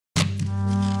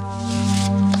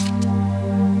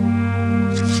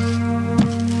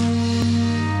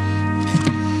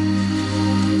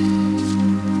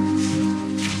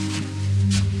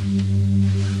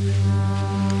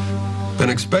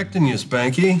expecting you,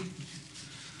 Spanky.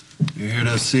 You here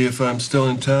to see if I'm still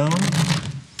in town?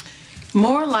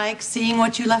 More like seeing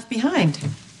what you left behind.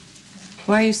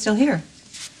 Why are you still here?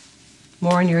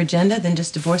 More on your agenda than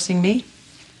just divorcing me?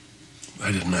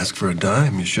 I didn't ask for a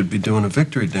dime. You should be doing a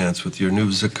victory dance with your new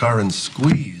Zakaran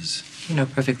squeeze. You know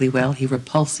perfectly well he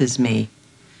repulses me.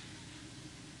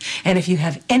 And if you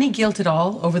have any guilt at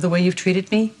all over the way you've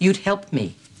treated me, you'd help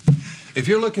me. If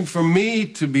you're looking for me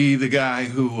to be the guy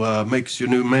who makes your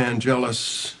new man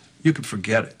jealous, you could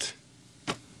forget it.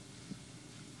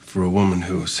 For a woman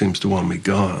who seems to want me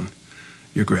gone,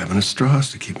 you're grabbing at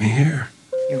straws to keep me here.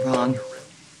 You're wrong.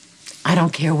 I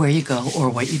don't care where you go or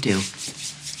what you do.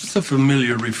 It's a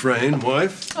familiar refrain,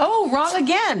 wife. Oh, wrong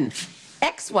again.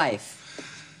 Ex-wife.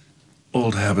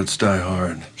 Old habits die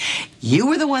hard. You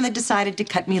were the one that decided to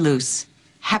cut me loose.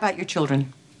 How about your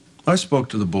children? I spoke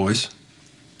to the boys.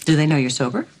 Do they know you're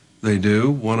sober? They do.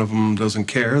 One of them doesn't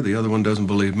care. The other one doesn't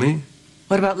believe me.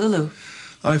 What about Lulu?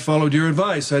 I followed your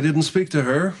advice. I didn't speak to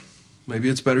her. Maybe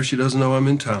it's better she doesn't know I'm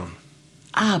in town.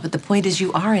 Ah, but the point is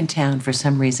you are in town for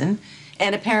some reason,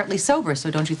 and apparently sober,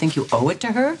 so don't you think you owe it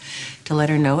to her to let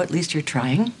her know at least you're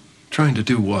trying? Trying to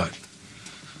do what?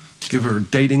 Give her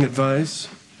dating advice?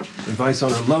 Advice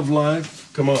on her love life?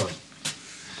 Come on.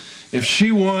 If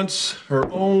she wants her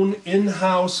own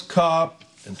in-house cop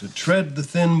and to tread the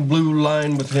thin blue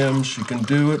line with him, she can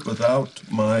do it without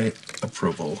my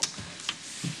approval.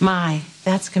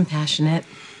 That's compassionate.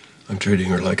 I'm treating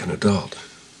her like an adult.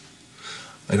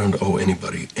 I don't owe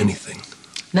anybody anything.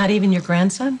 Not even your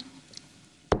grandson?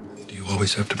 Do you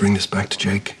always have to bring this back to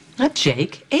Jake? Not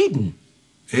Jake, Aiden.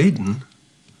 Aiden?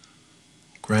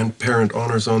 Grandparent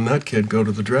honors on that kid go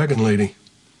to the Dragon Lady.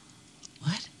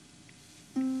 What?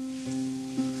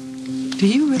 Do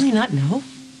you really not know?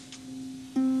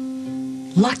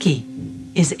 Lucky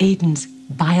is Aiden's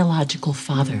biological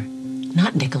father,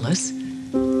 not Nicholas.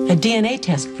 A DNA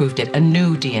test proved it, a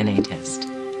new DNA test.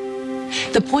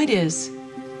 The point is,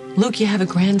 Luke, you have a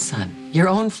grandson, your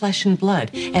own flesh and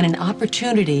blood, and an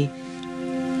opportunity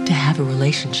to have a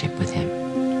relationship with him.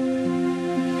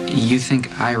 You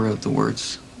think I wrote the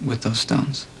words with those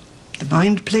stones? The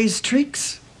mind plays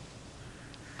tricks.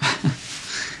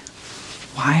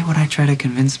 Why would I try to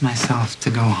convince myself to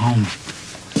go home?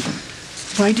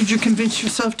 Why did you convince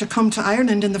yourself to come to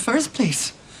Ireland in the first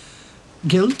place?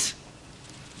 Guilt?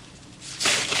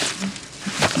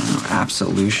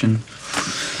 Absolution.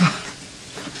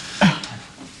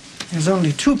 There's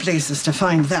only two places to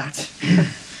find that.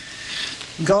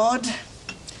 God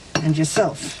and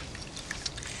yourself.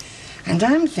 And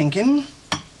I'm thinking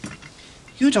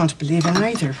you don't believe in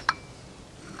either.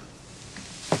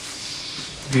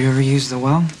 Have you ever used the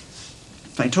well?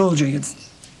 If I told you, you'd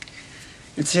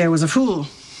say I was a fool.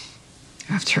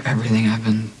 After everything I've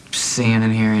been seeing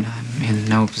and hearing, I'm in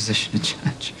no position to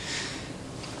judge.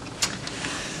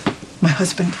 My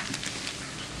husband,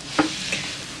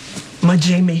 my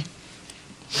Jamie,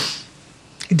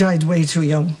 he died way too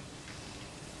young.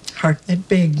 Heart that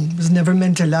big was never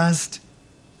meant to last.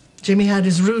 Jamie had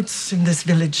his roots in this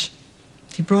village.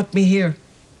 He brought me here.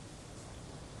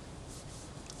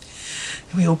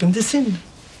 And we opened this inn.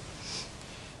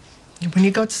 And when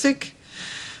he got sick,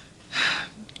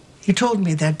 he told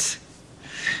me that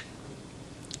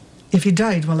if he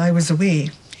died while I was away,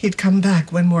 he'd come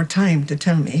back one more time to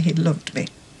tell me he loved me.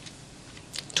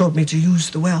 Told me to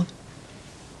use the well.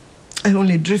 I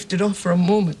only drifted off for a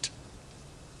moment.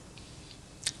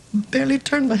 Barely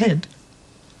turned my head.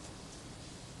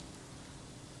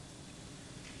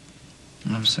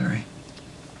 I'm sorry.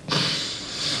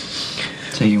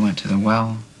 So you went to the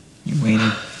well, you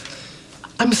waited.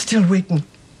 I'm still waiting.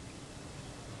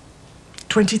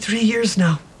 23 years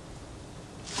now.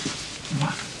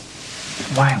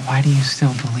 Why do you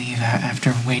still believe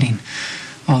after waiting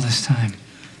all this time?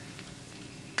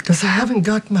 Because I haven't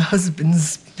got my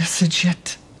husband's message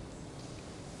yet.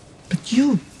 But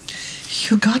you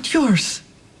got yours.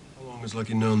 How long has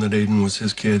Lucky known that Aiden was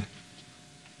his kid?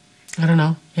 I don't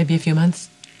know, maybe a few months.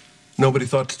 Nobody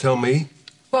thought to tell me?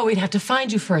 Well, we'd have to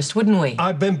find you first, wouldn't we?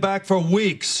 I've been back for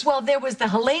weeks. Well, there was the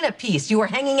Helena piece. You were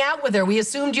hanging out with her. We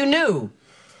assumed you knew.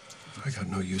 I got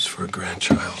no use for a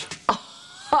grandchild.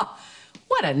 Oh,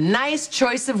 what a nice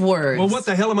choice of words. Well, what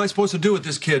the hell am I supposed to do with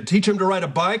this kid? Teach him to ride a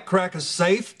bike, crack a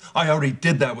safe? I already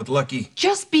did that with Lucky.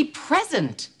 Just be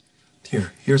present.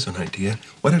 Here's an idea.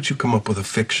 Why don't you come up with a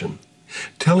fiction?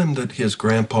 Tell him that his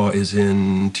grandpa is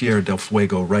in Tierra del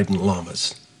Fuego riding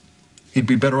llamas. He'd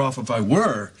be better off if I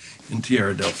were in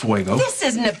Tierra del Fuego. This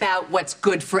isn't about what's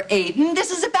good for Aiden.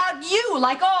 This is about you,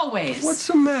 like always. What's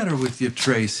the matter with you,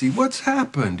 Tracy? What's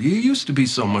happened? You used to be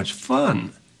so much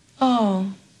fun.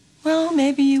 Oh, Well,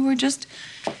 maybe you were just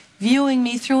viewing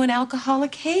me through an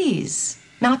alcoholic haze.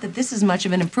 Not that this is much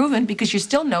of an improvement, because you're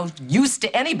still no use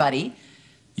to anybody.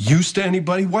 Use to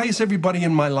anybody? Why is everybody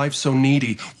in my life so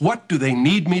needy? What do they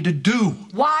need me to do?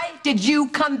 Why did you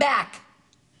come back?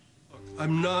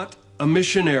 I'm not a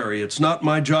missionary. It's not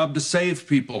my job to save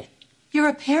people. You're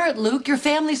a parent, Luke. Your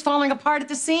family's falling apart at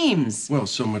the seams. Well,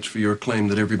 so much for your claim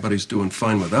that everybody's doing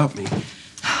fine without me.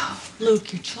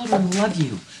 Luke, your children love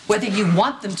you, whether you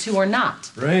want them to or not.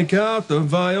 Break out the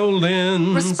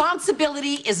violins.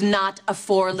 Responsibility is not a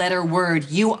four-letter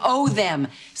word. You owe them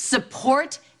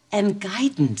support and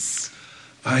guidance.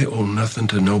 I owe nothing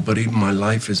to nobody. My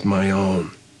life is my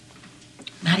own.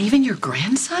 Not even your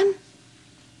grandson?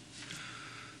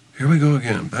 Here we go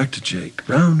again. Back to Jake.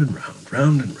 Round and round,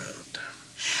 round and round.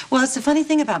 Well, it's the funny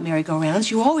thing about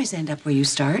merry-go-rounds. You always end up where you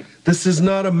start. This is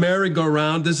not a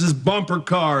merry-go-round. This is bumper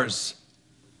cars.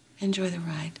 Enjoy the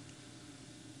ride.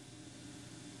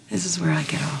 This is where I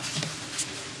get off.